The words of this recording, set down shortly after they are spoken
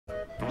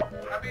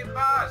meet the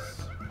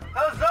boss.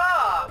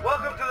 Huzzah!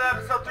 Welcome to the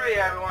episode 3,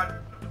 everyone.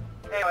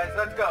 Anyways,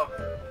 let's go.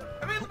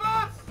 I meet the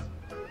boss.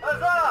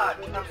 Huzzah!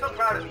 I'm so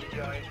proud of you,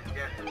 Joey.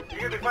 Yeah.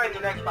 You're gonna be fighting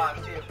the next boss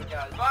too,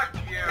 because. Fuck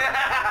you.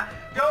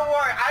 Don't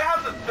worry, I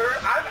have the third.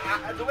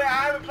 The way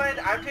I have it planned,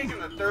 I'm taking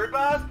the third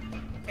boss,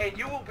 and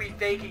you will be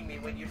thanking me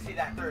when you see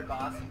that third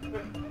boss.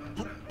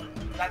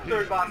 That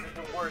third boss is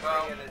the worst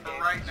thing in this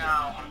game. Right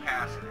now, I'm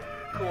passing it.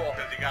 Cool.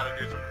 Because you gotta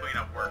do some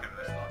cleanup work in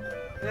this level.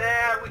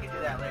 Yeah, we can do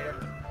that later.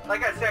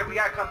 Like I said, we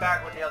gotta come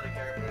back with the other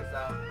characters,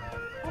 so.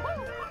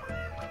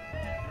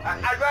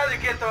 I'd rather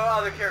get the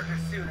other characters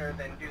sooner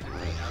than do the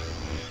cleanup.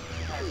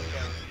 As we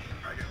go.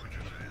 I get what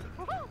you're saying.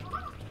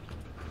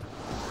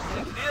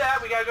 And to do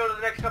that, we gotta go to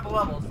the next couple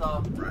levels,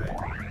 so. Right.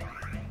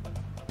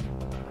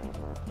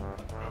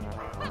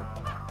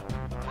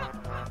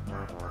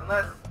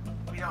 Unless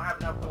we don't have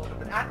enough gold,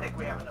 but I think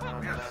we have enough.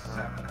 We have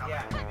 7. How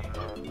Yeah. many do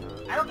we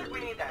need? I don't think we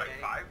need that Like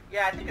many. 5?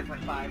 Yeah, I think it's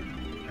like 5.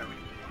 Yeah, we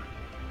need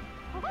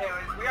 5.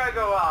 Anyways, we gotta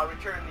go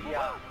return the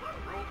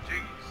Rule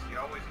jiggies. You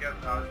always get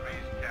as many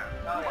as you can.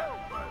 Oh yeah.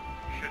 But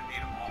you shouldn't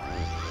need them all.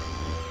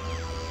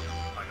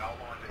 Like all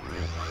the ones that you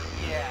get.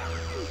 Yeah.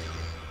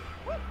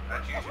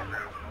 That's usually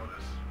rare to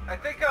notice. I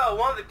think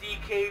one of the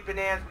DK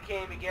bananas we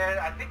can't even get.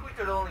 I think we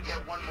could only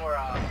get one more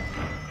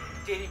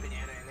Diddy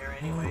banana in there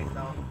anyway,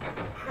 so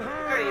we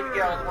couldn't even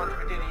get all the ones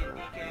for Diddy and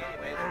DK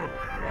anyways.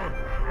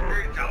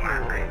 You're so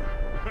angry.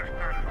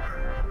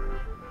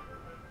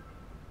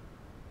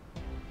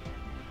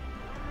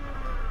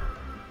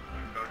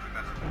 Go to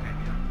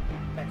Mesopotamia.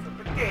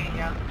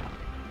 Mesopotamia.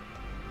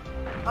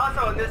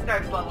 Also, in this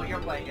next level, you're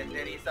playing as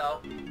Diddy,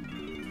 so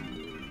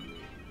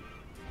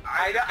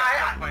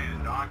I'm playing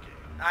as Donkey.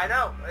 I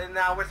know, and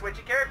now we're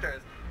switching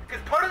characters.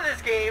 Because part of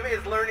this game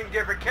is learning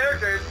different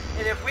characters,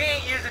 and if we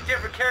ain't using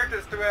different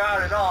characters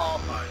throughout it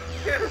all,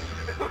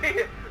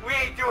 we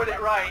ain't doing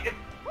it right.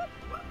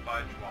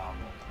 Fudge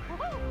waffles. Well,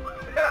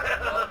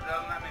 doesn't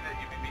that mean that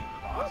you can beat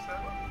the boss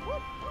then?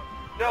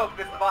 No,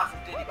 because the boss is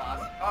Diddy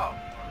boss. Oh,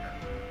 okay.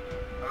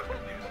 I was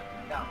confused.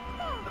 No.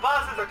 The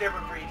bosses are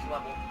different for each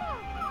level.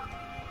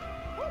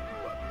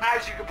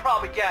 As you can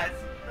probably guess.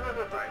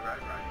 Right.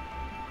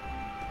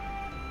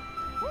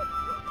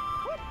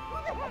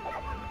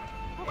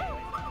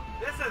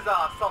 This is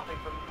something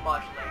from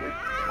much later. This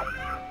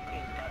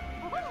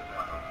is a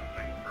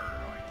thing for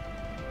like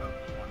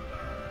one of the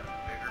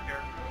bigger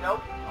characters.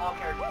 Nope, all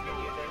characters can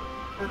use it.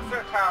 There's a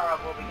certain power up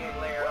will be getting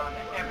layered on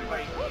that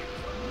everybody can use.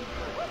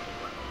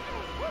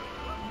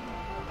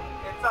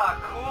 It's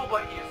cool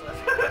but useless.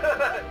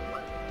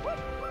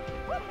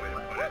 Way to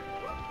put it.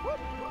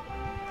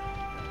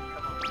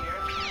 Come over here.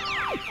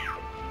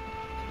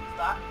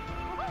 Stop.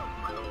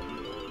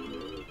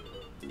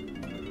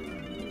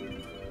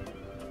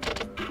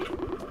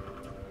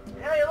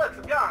 Hey, look,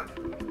 some guns.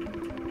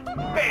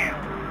 Bam!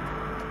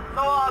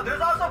 So,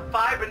 there's also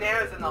 5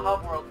 bananas in the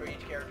hub world for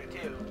each character,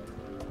 too.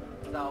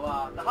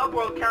 So, the hub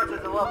world counts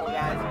as a level,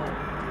 guys.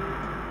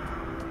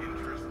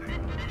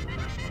 Interesting.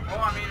 Oh, I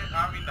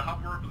mean, the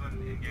hub worlds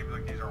in games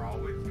like these are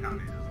always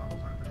counted as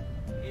levels, aren't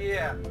they?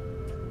 Yeah.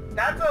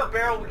 That's a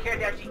barrel we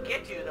can't actually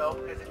get to, though,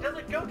 because it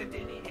doesn't go to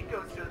Diddy. It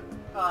goes to,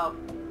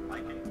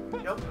 Mikey.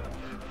 nope,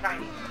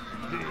 Tiny.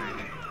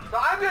 So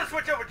I'm going to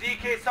switch over to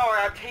DK.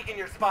 Sorry, I'm taking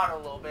your spot a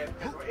little bit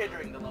because we're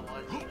entering the level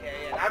as DK,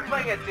 and I'm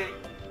playing as Diddy.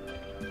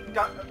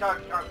 Donkey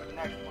Kong for the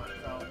next one,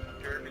 so.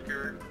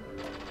 Turn.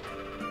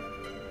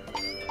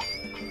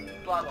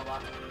 Blah, blah,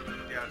 blah.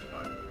 Yeah, it's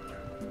fun.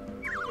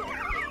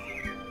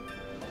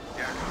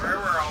 Yeah, because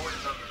Rareware always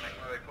does the thing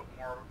where they put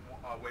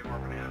way more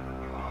bananas than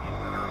you need.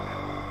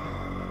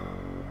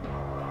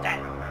 That.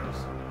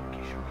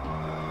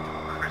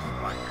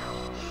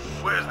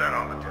 Where's that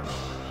on the tip?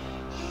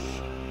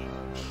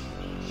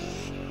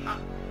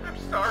 I'm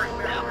sorry,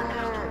 man.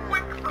 You're too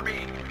quick for me.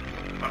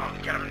 But I'll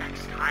get him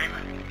next time.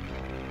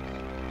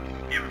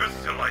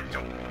 Imbecile, I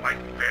don't like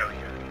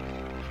failure.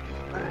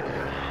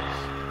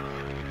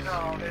 No,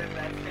 there's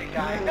that big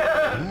guy.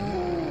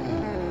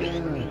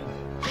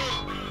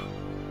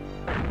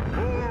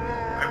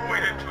 I've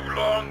waited too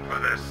long for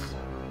this.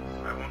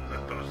 I won't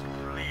let those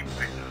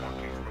flea-bitten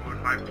monkeys ruin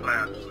my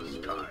plans this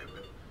time.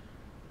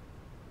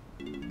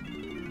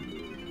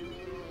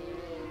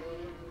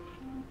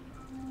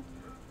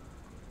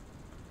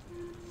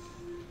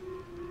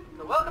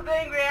 So welcome to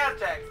Angry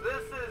Aztecs.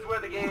 This is where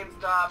the game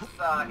stops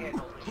handling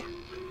you.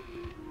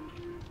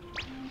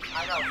 I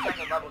know,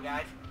 second level,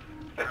 guys.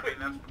 I mean,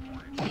 that's the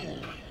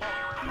point.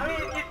 I mean,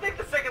 you'd think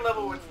the second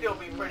level would still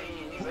be pretty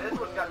easy, but this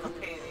one's got some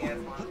pain in the ass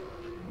ones.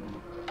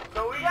 So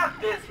we got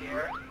this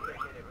here.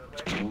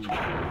 Hit it real quick.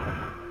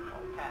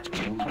 Oh, Pat. We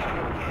can't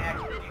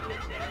actually do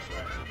this yet,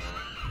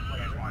 but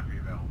I just want to be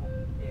available.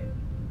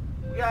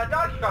 yeah. We got a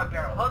Donkey Kong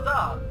barrel.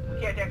 Huzzah! We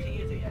can't actually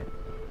use it yet.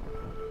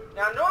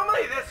 Now,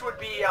 normally this would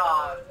be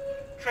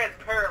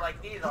transparent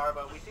like these are,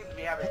 but we seem to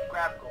be having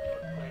graphical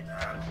glitch.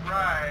 That's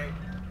right.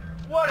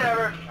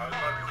 Whatever. I was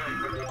about to say,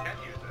 but you can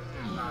use it.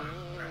 It's not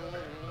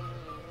transparent.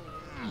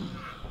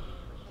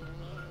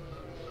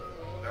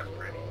 That's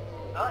pretty.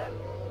 Oh yeah.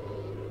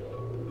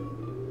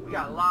 We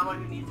got a llama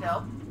who needs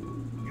help.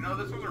 You You know,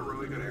 this was a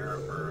really good era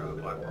for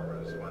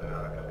platformers when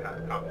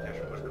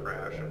competition was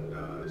Crash and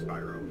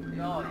Spyro.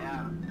 Oh,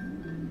 yeah.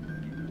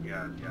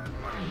 Yeah,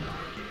 fucking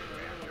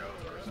Banjo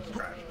versus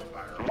Crash and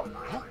Spyro and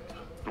Island.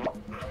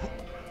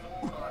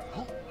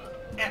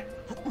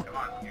 Come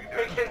on, you do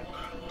it.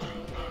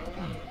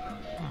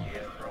 He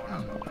is throwing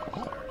up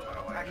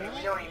there. Actually,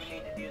 we don't even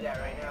need to do that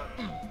right now.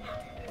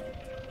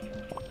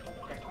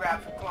 Okay, grab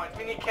some coins.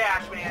 We need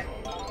cash, man.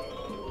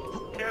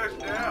 Cash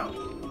now.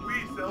 We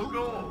sell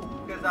gold.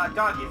 Because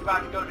Donkey's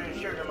about to go to the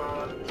sugar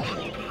mama.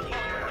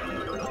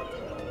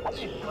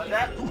 What's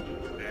that?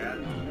 Dad?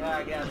 Yeah,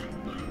 I guess.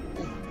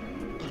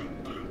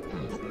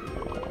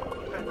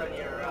 Depends on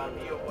your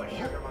view of what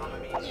sugar mama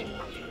means.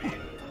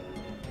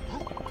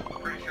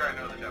 Pretty sure I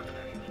know the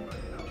definition, but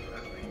no,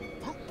 that's me.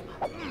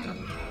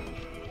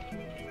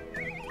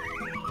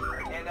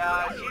 And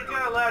she's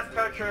gonna let us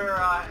touch her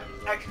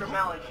extra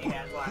melon she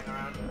has lying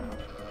around.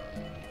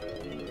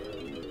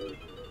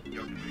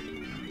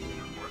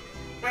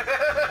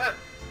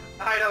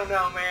 I don't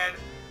know, man.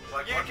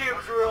 Like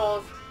YouTube's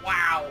rules.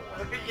 Wow.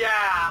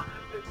 Yeah.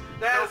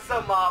 That's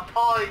some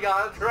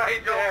polygons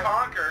right Yo, there.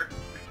 Conquer.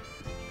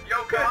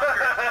 Yo, Conquer.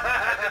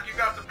 I think you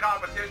got some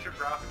competition,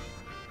 bro.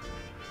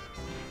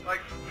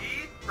 Like,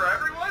 E for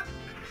everyone?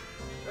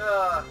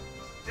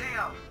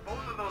 Damn,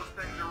 both of those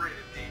things are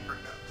rated D for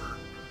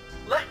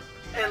Let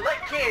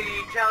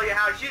Candy tell you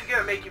how she's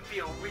gonna make you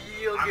feel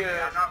real good.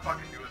 I'm not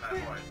fucking doing that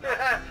voice.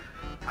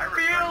 No.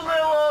 Feel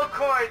little old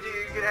coins,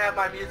 you can have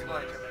my musical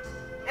instruments.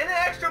 And then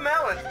extra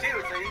melons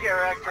too, so you get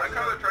her extra. I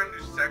kind of trying to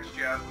do sex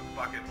jazz with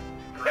fucking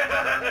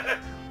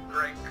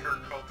great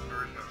Kurt Cobain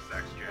version of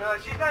sex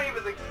jazz. She's not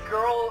even the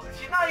girl.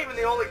 She's not even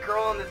the only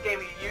girl in this game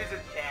who uses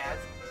jazz.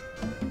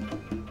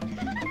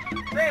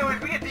 So anyways,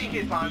 we get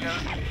DK's bongos.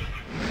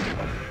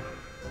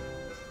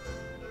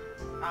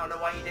 I don't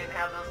know why you didn't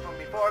have those from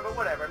before, but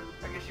whatever.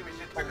 I guess she was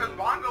just told. Because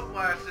Bongo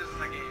Blast isn't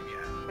the game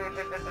yet.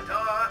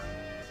 Duh.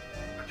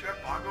 But you have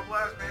Bongo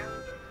Blast, man?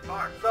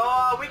 Fuck. So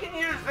we can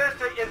use this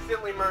to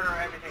instantly murder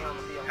everything on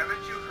the field.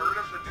 Haven't you heard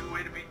of the new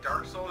way to beat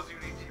Dark Souls? You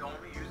need to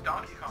only use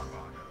Donkey Kong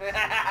Bongo.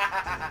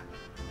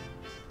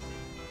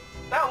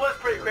 That was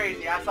pretty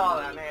crazy. I saw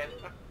that, man.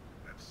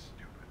 That's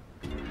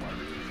stupid.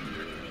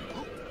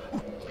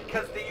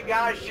 Because you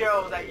gotta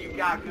show that you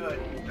got good.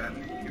 Then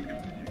you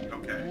can.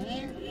 Okay.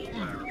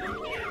 Whatever.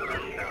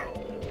 No.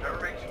 Never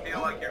makes you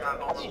feel like you're not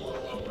all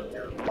alone with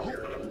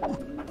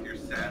your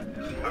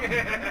sadness.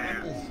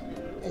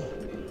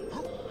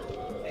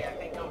 See, I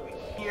think over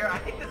here. I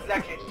think this is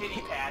actually a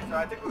diddy pad, so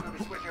I think we're gonna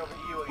be switching over to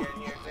you again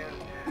here soon.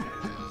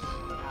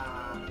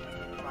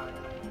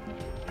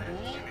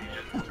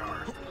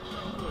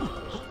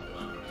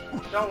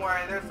 Don't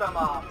worry, there's some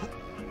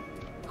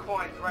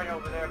coins right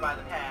over there by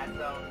the pad,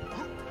 so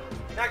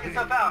knock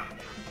yourself out.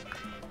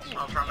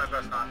 I'll try my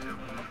best not to.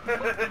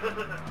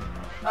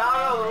 I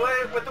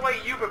don't know, with the way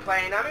you've been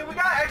playing, I mean, we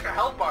got extra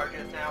health bar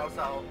just now,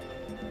 so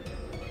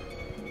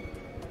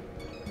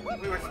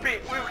we were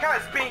kind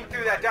of speeding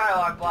through that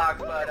dialogue block,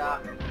 but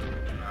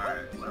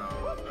Alright, so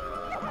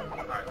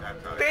alright,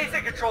 that's how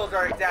basic controls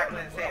are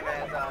exactly the same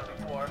as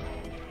before.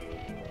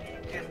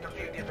 Just a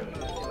few different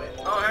moves to it.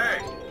 Oh hey,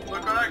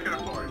 look what I can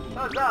afford.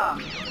 What's up?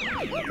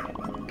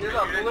 There's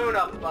a balloon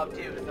up above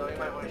too, so you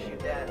might want to shoot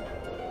that.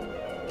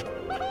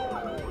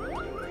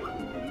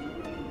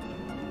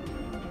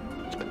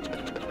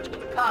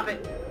 Pop it.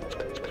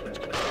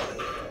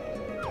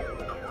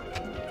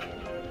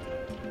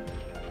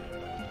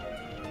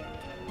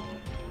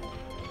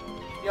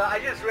 Yo, I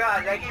just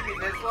realized I gave you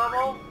this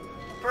level.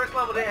 First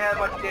level didn't have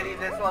much Diddy,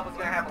 this level's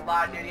gonna have a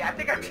lot of Diddy. I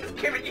think I'm just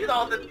giving you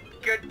all the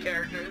good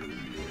characters.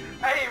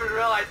 I didn't even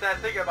realize that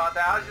thinking about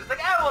that. I was just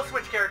like, ah, we'll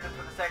switch characters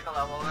for the second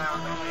level. And I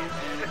was like, wait a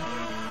minute.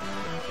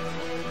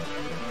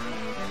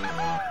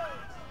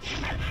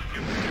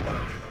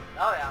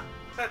 Oh yeah.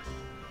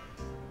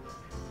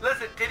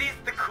 Listen, Diddy's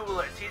the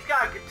coolest. He's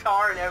got a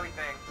guitar and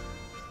everything.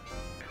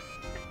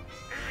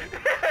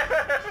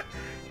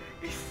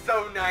 He's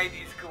so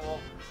 90s cool.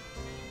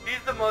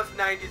 He's the most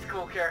 90s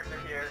cool character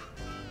here.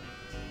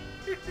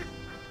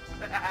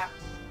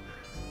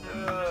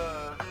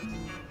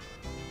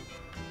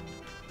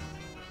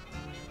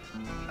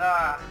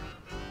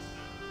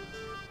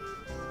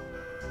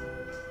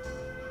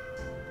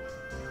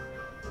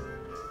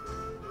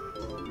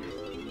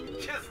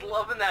 Just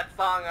loving that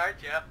song,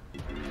 aren't you? I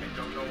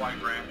don't know why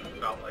Grant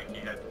felt like he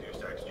had to do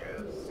sex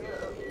jazz.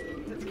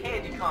 It's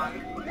Candy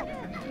Kong.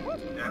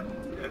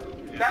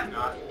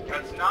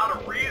 That's not a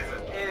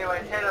reason.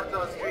 Anyways, head up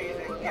those trees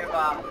and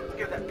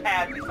give that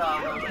pad we saw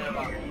a little bit of a...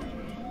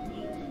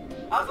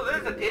 Also,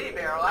 there's a Diddy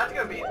barrel. That's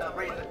gonna be the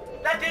reason.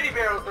 That Diddy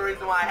barrel is the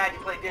reason why I had you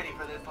play Diddy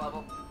for this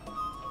level.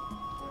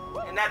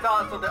 And that's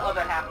also the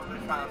other half of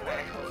his final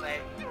finish, we'll say.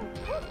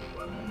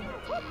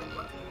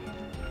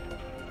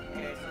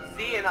 Okay, so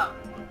Z and up.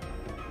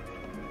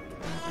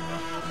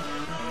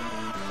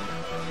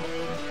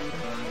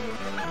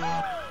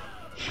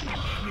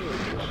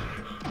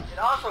 It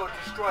also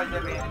destroys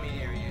every enemy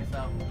near you,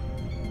 so...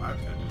 That's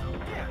good to know.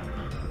 Yeah.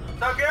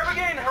 So if you're ever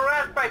getting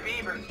harassed by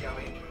beavers,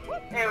 Joey,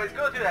 Anyways,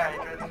 go through that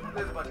entrance.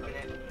 There's a bunch of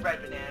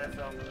red bananas,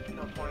 so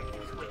no point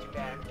switching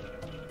back.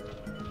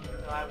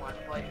 No, I want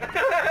to play.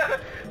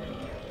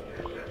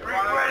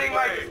 Regretting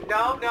my...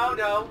 No.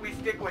 We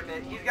stick with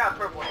it. He's got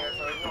purple hair,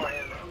 so ignore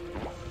him.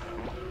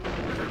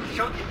 There's a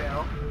chunky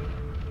barrel.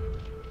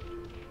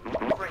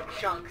 Bring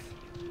chunks.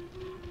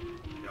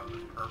 Yo,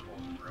 this purple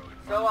is really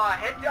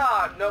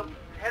fun. So,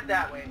 head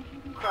that way.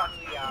 Across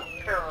the,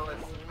 perils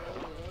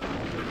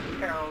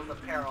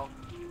of peril.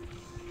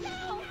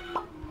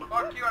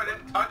 Fuck you, I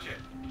didn't touch it.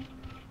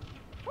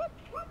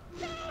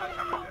 That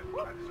time I did.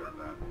 I deserve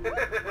that.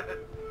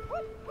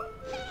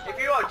 If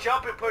you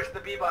jump and push the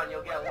B button,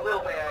 you'll get a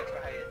little bit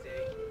extra height,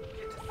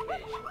 see? Just a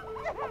smidge.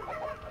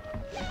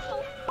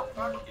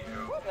 Fuck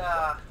you.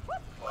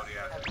 Bloody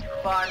ass.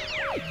 Have fun.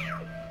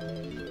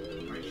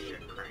 My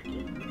shit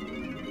cranky.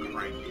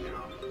 Cranky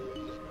now.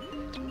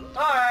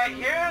 Alright,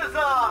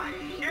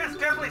 here's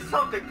definitely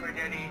something for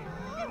Diddy.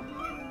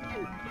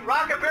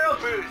 Rocket barrel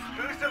boost.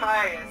 Boost him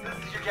highest. This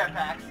is your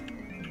jetpacks.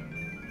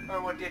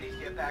 Or what Diddy's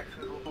jetpacks,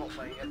 because we'll both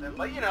play against them.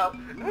 But you know.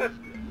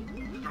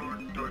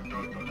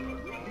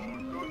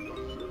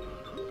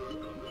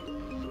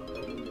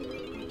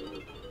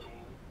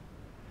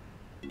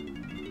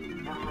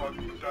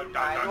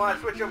 Alright, you want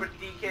to switch over to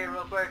DK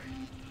real quick?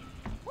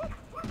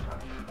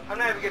 I'm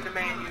not even going to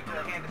demand you to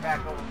hand it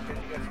back over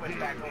because you got to switch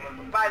back over.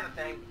 But buy the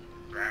thing.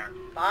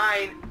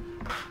 Fine.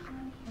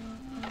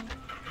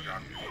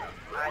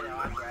 I know,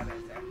 I'm grabbing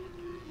it there.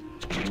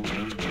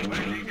 What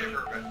did DK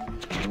for a bit?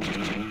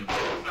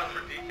 Stuff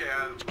for DK.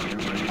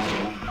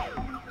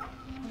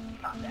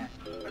 Pop that.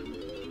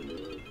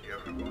 You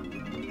have a one?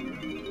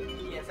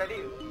 Yes, I do.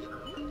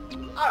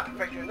 I'll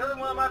perfect another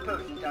one of my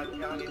potions, Dr.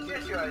 Young. It's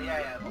just your,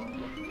 yeah.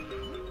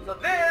 So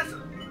this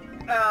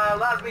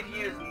allows me to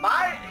use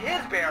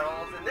his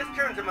barrels, and this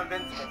turns him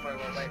invincible for a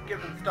little bit,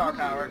 gives him star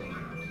power.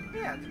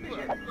 Yeah, it's pretty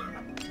good.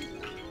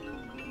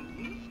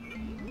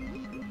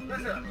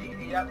 Listen,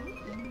 yep.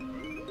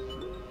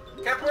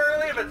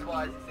 Temporarily invincible,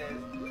 as he says.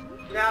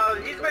 Now,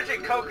 he's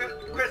mentioning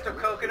crystal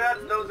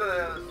coconuts. Those are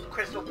the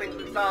crystal things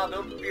we saw.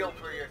 Those feel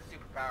for your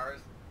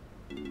superpowers,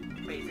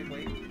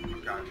 basically.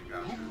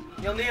 Gotcha.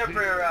 You'll need them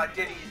for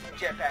Diddy's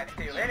jetpacks,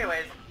 too.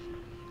 Anyways.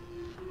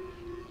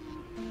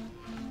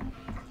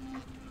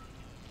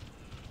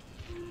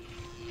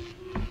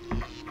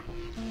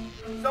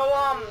 So,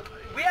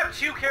 we have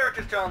 2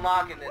 characters to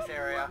unlock in this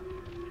area.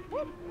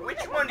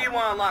 Which one do you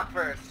want to unlock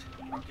first?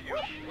 Up to you.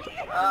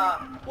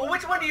 Well,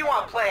 which one do you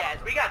want to play as?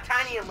 We got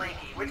Tiny and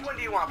Lanky. Which one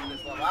do you want for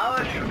this level? I'll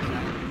let you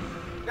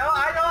decide. No,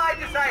 I know I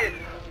decided.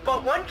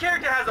 But one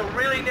character has a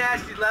really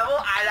nasty level.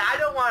 I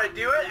don't want to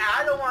do it.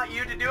 I don't want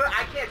you to do it.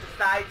 I can't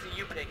decide, so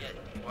you pick it.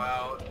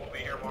 Well, we'll be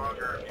here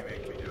longer if you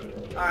make me do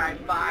it. Alright,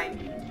 fine.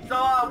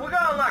 So, we're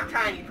going to unlock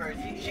Tiny first.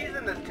 She's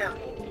in this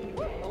temple.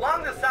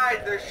 Along the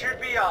sides, there should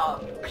be a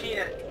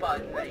peanut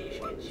button that you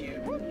should shoot.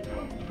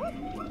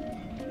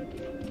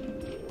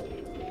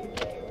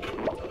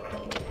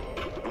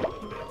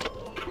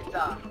 It's,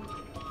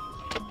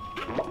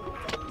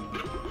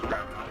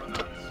 Grabbing all the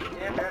nuts.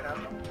 yeah, fair enough.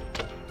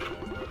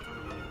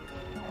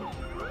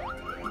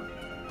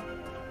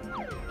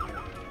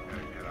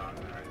 Gotta get on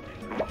there.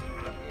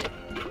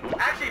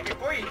 Actually,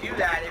 before you do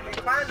that, if you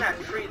climb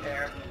that tree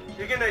there,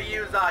 you're gonna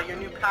use your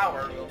new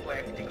power real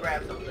quick to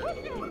grab something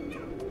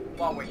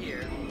while we're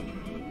here.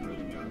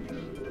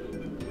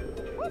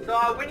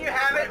 So when you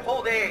have it,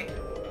 hold A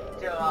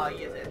to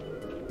use it.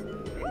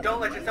 And don't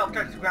let yourself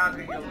touch the ground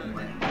because you'll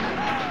lose it.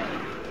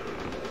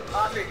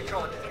 Also, your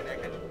controller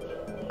disconnected.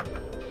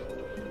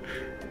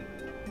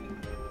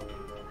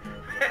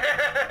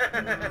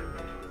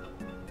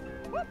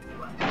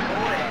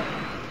 Hold A.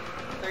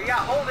 So you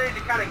got hold A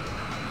to kind of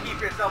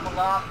keep yourself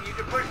aloft. You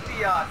can push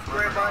the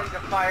square button to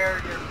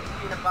fire your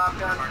peanut pop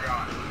gun. Oh my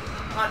god.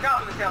 On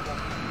top of the temple.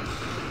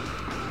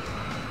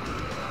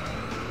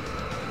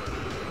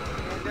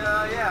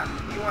 And yeah,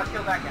 you want to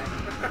kill that guy.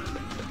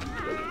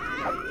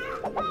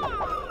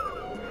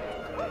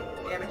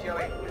 Damn it,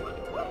 Joey.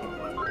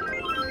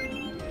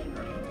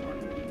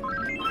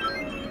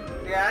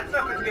 Yeah, that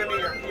stuff is gonna be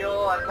your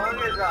fuel as long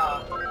as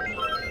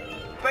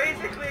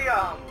basically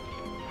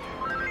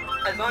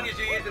as long as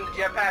you're using the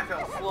jetpacks,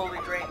 it'll slowly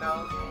drain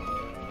those.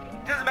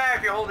 It doesn't matter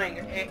if you're holding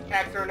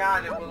X or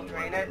not, it will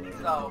drain it,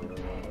 so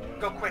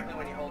go quickly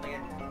when you're holding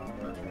it.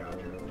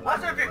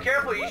 Also, if you're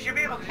careful, you should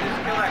be able to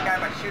just kill that guy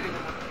by shooting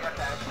him with the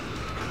jetpack.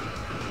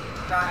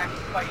 Without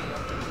actually fighting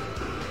him.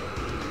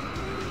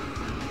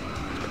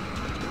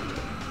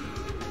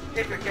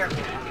 If you're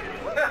careful.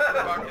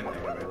 Fucking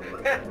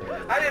damn it.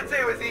 I didn't say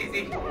it was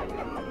easy.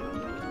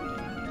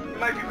 You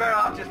might be better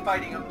off just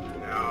fighting him.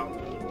 No.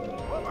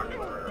 Fucking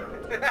murder.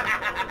 I'm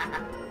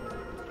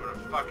gonna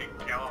fucking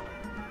kill him.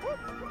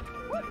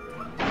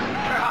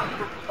 You're out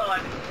for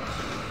blood.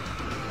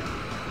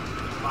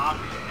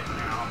 Bobby hit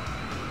now.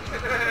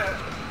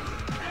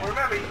 Well,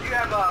 remember, you do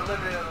have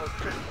limited of those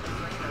crystals,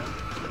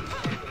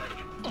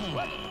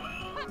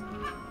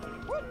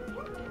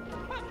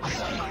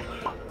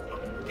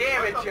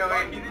 Damn it,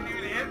 Joey. You didn't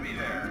even hit me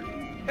there.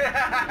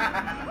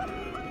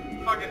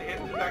 fucking hit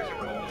detection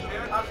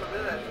bullshit. Also,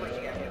 this is that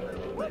switching at me a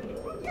little bit.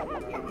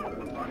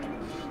 Fucking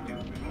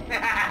stupid.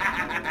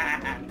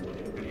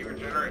 And he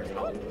regenerates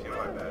health too,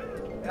 I bet.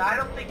 I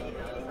don't think he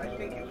does. I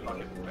think you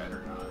Fucking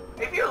better not.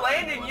 if you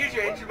land and use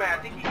your instrument, I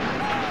think you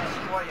can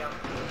destroy him.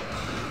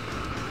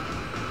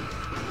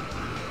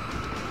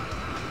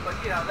 But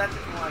you know, that's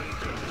if you want to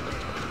use it.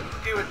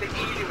 Do it the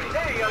easy way.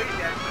 There you go, he's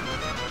dead.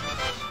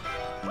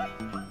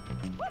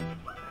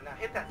 And now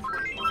hit that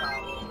switching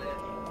style a little bit.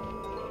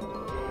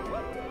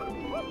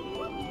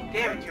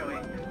 Damn it, Joey.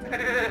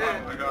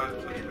 Oh my god,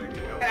 it's such a big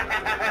deal.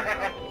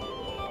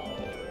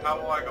 How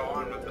will I go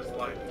on with this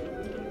life?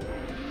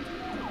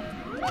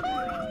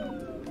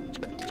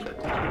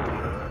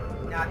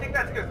 Now, I think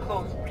that's gonna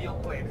close real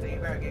quick, so you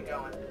better get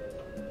going.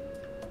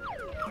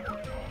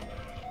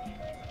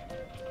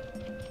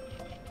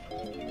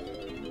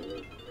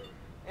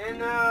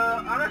 And,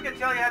 I'm not gonna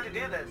tell you how to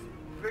do this.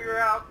 Figure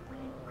out.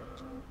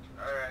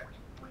 Alright.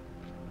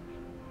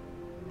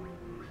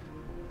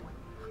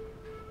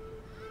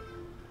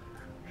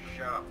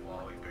 Shut up,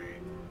 Wally B.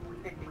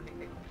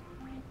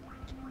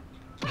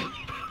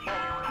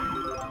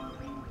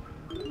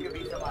 There's gonna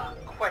be some,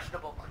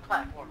 questionable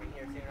platforming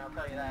here soon, I'll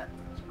tell you that.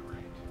 That's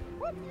great.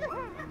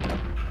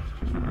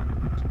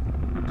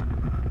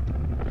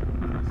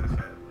 Is this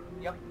it?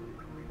 Yep.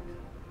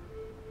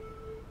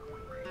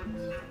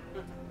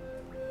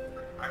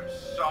 I'm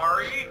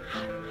sorry?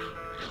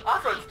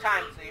 Also, it's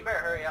time, so you better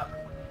hurry up.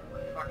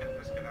 Fucking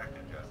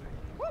disconnected, Jesse.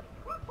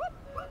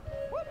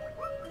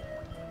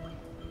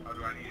 Oh,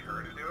 do I need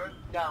her to do it?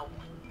 No.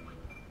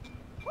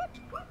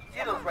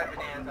 See those red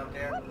bananas up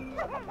there?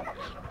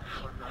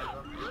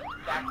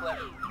 Backflip.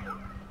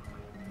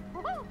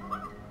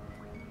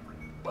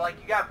 Well, like,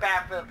 you got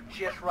backflip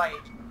just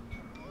right.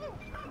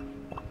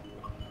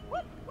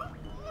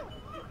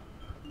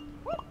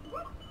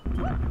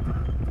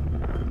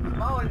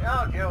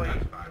 Oh, Joey.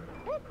 That's fine.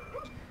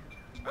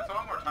 That's a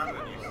lot more time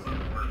than you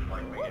were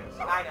like we get.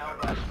 So I know,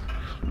 but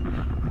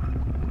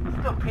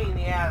still pain in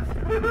the ass.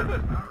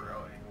 Not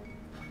really.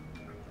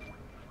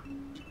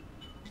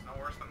 It's no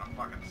worse than a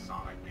fucking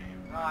Sonic game.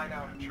 Oh, I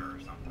know. Adventure or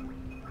something.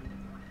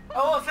 I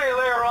will say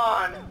later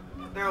on,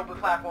 there will be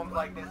platforms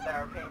like this that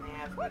are a pain in the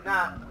ass, but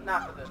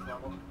not for this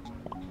level.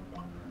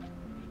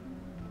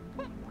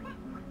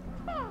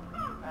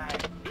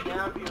 Alright,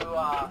 now if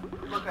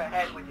you look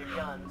ahead with your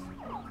guns.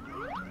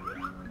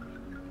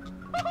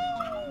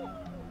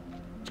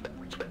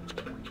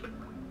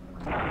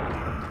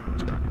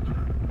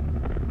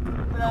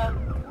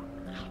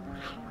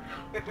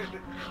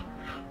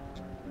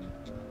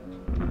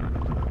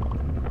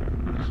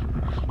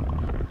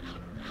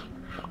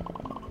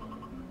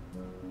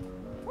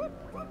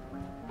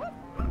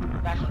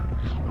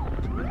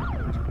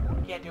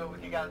 Can't do it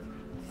with your guns.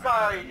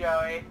 Sorry,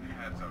 Joey.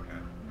 That's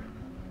okay.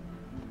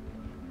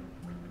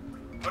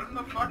 Put him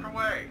the fuck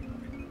away.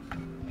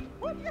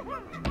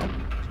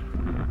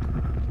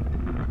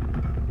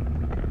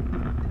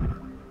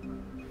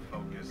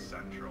 Focus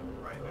Central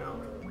right now.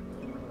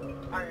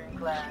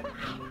 Ironclad.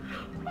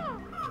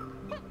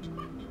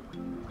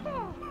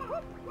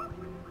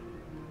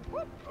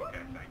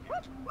 Okay, thank you.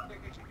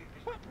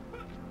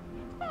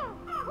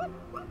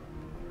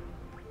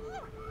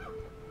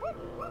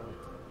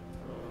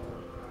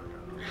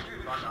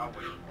 Fuck, I'll wait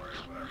for it,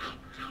 whatever.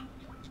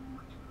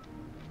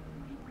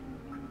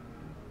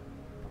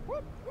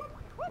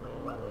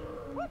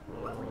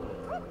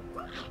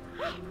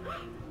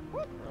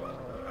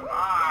 Come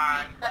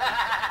on!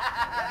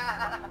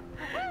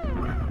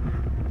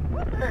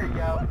 There you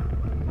go.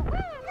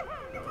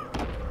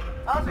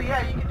 Also,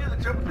 yeah, you can do the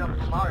triple jump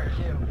from Mario,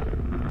 too.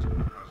 That was a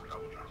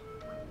double jump.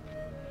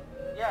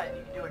 Yeah, and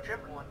you can do a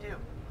triple one, too.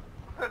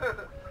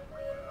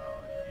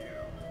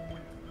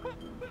 Well,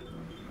 you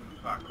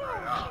fuck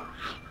right off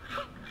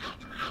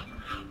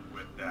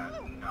with that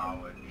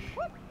knowledge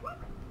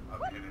of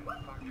hidden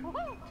fucking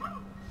details.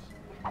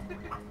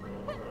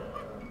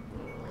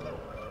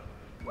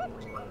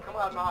 Come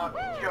on, Mom,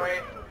 Joey.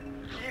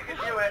 You can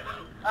do it.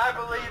 I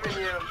believe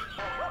in you.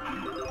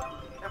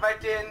 If I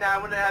didn't, I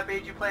wouldn't have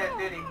made you play as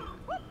Diddy.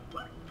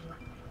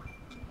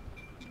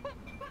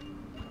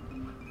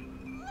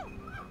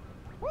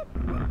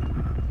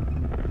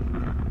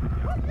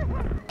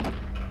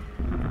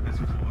 This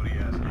floaty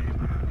ass game,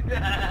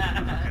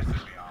 man.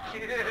 Pisses me off.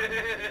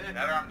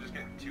 That or I'm just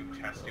getting too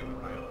testy with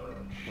my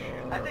own shit.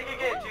 I think you're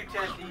getting too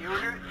testy. You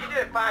did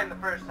it fine the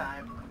first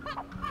time.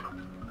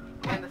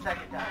 And the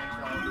second time,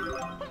 so.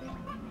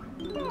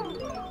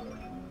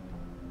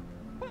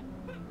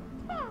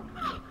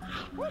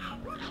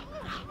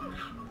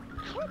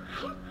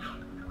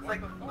 It's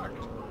like,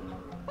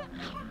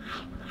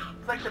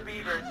 it's like the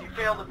beavers. You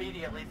failed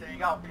immediately, so you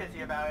got all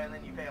pissy about it, and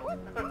then you failed.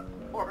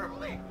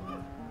 Horribly.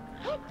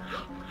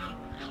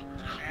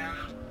 And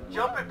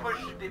Jump and push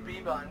the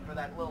B button for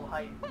that little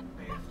height boost.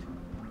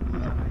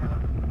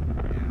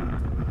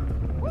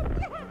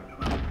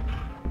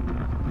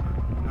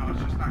 no,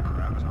 it's just not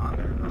grabbing on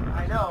there, though.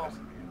 I know.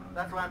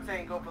 That's why I'm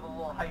saying go for the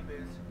little height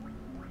boost.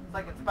 It's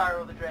like in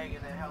Spyro the Dragon,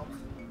 it helps.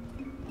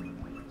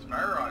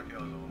 Spyro, I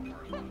feel, is a little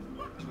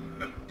worse.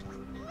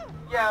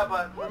 Yeah,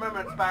 but remember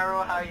in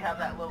Spyro how you have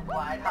that little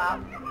glide hop?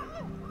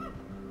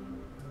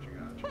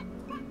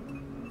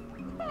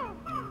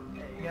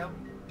 There you go.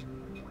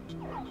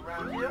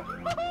 Around you.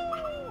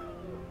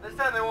 This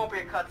time there won't be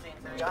a cutscene,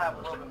 so you'll have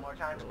a little bit more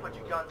time to put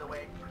your guns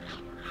away.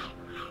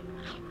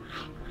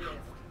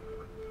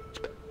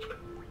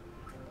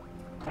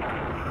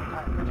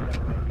 Alright, put your guns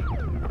away.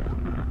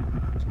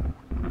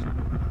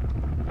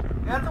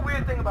 That's a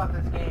weird thing about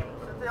this game.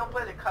 Since they don't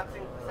play the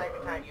cutscenes the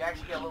second time, you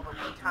actually get a little bit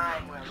more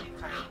time when these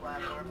kinds of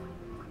platforms.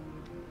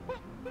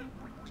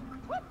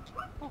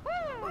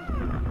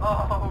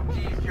 Oh,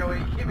 jeez, Joey,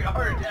 you gave me a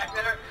heart attack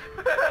there.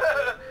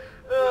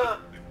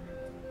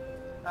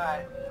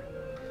 Alright.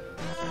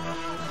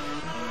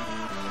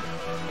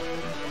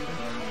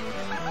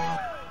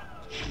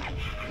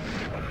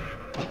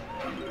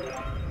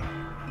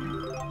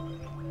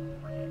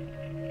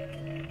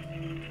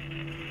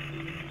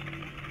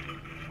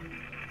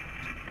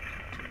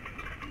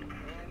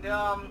 And,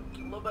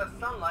 a little bit of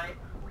sunlight.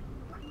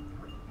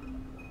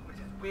 Which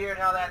is weird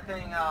how that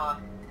thing,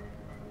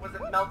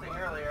 wasn't melting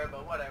earlier,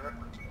 but whatever.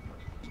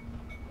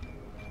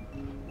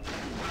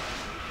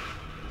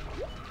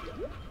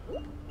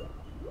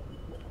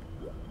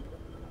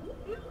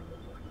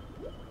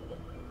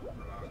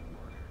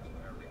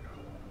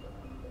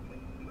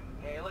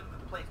 Hey, look at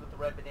the place with the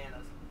red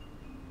bananas.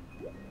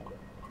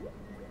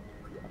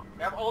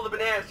 Grab all the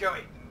bananas,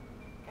 Joey.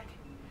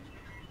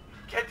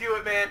 Can't do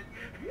it, man.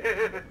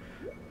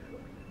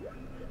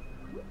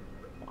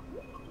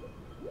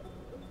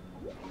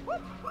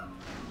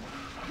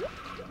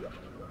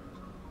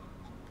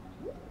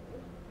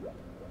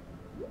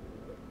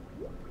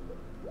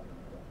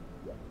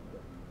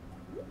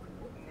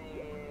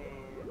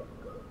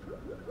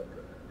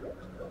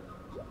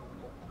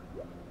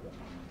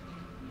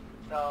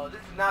 So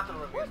this is not the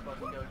room you're supposed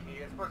to go to.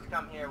 You're supposed to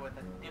come here with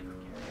a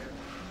different character.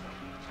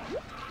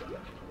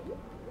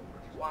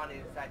 One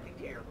is, I think,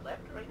 to your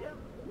left right now.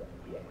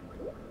 Yeah.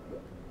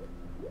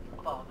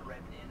 Follow the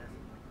red bananas.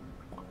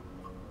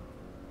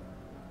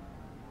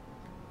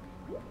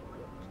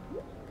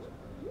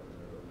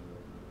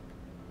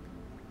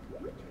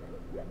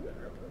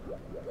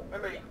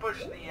 Remember, you push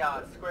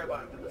the square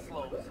button for the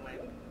slow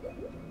swing.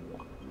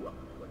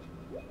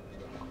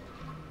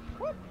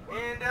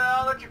 And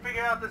I'll let you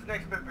figure out this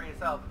next bit for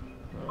yourself.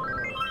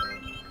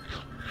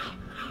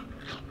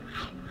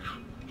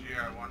 Gee,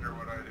 I wonder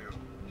what I do.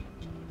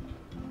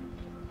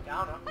 I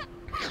don't know.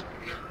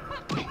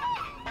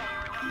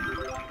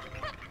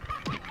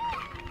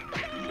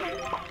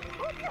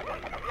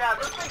 Yeah,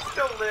 those things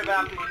still live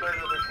after you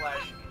murder their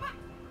flesh.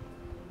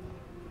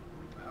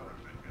 That would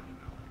have been good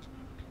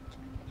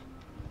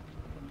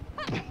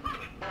to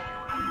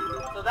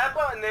know. So that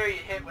button there you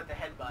hit with the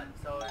head button.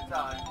 So it's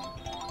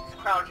just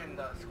crouching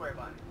the square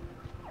button.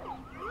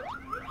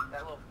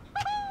 That little...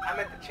 I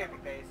meant the chippy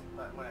face,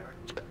 but whatever.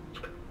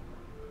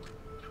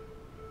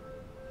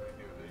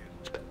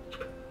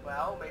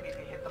 Well, maybe if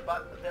you hit the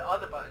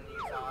other button you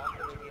saw,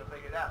 maybe you'll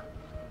figure it out.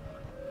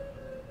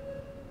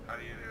 How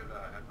do you do the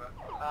headbutt?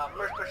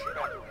 First push your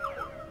button.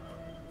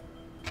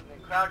 And then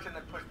crouch and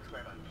then push the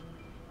square button.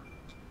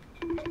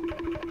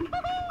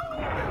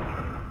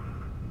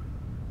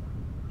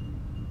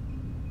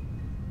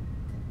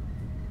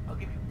 I'll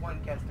give you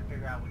one guess to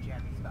figure out what you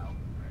have to spell.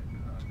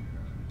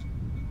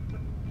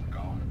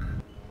 Gonk.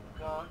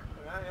 Gonk.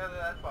 Yeah,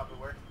 that probably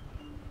works.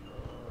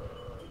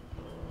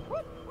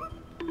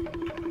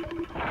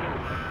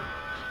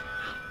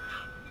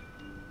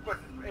 Of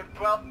course,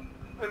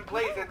 it's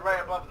emblazoned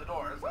right above the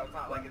door, so it's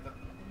not like it's a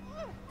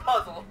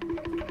puzzle.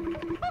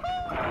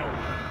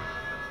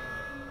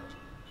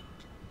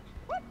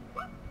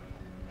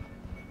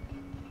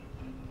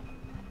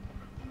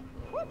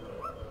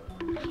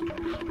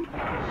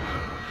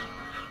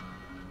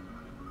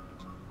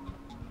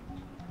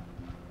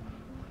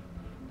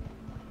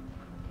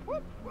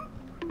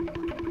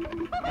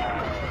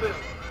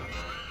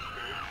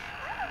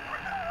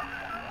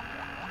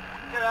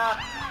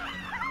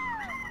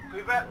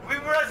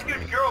 We've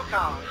rescued Girl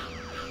Kong.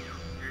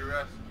 We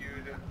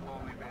rescued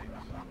lonely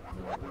babes.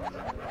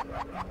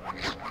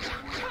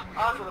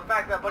 Also, the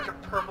fact that a bunch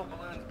of purple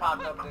balloons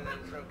popped up in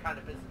this room kind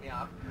of pisses me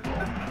off.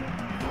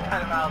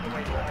 Kind of out of the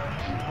way for her.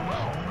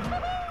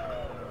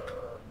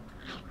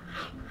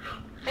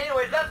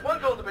 Anyways, that's one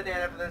golden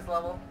banana for this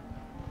level.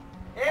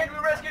 And we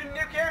rescued a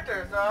new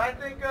character, so I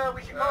think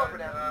we should call it for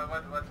now.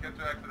 Let's get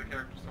back to the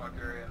character select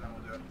area and then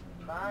we'll do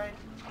it. Bye.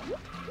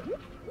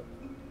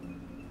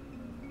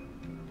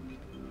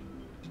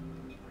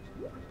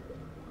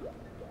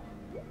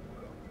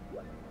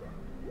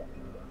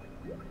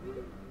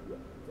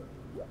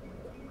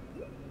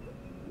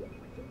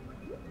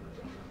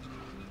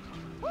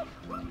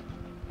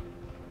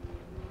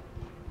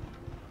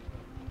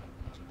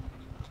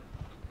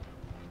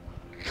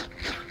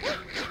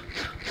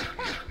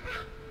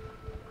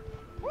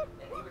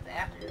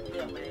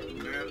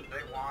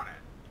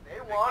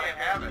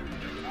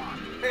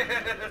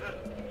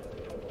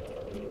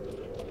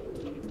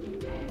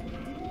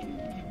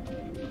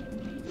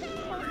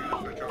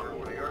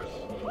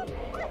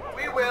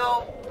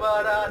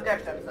 but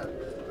next episode.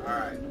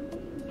 Alright.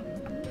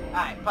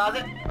 Alright, pause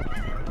it.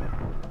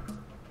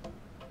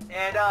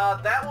 And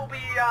that will be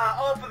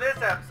all for this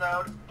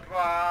episode.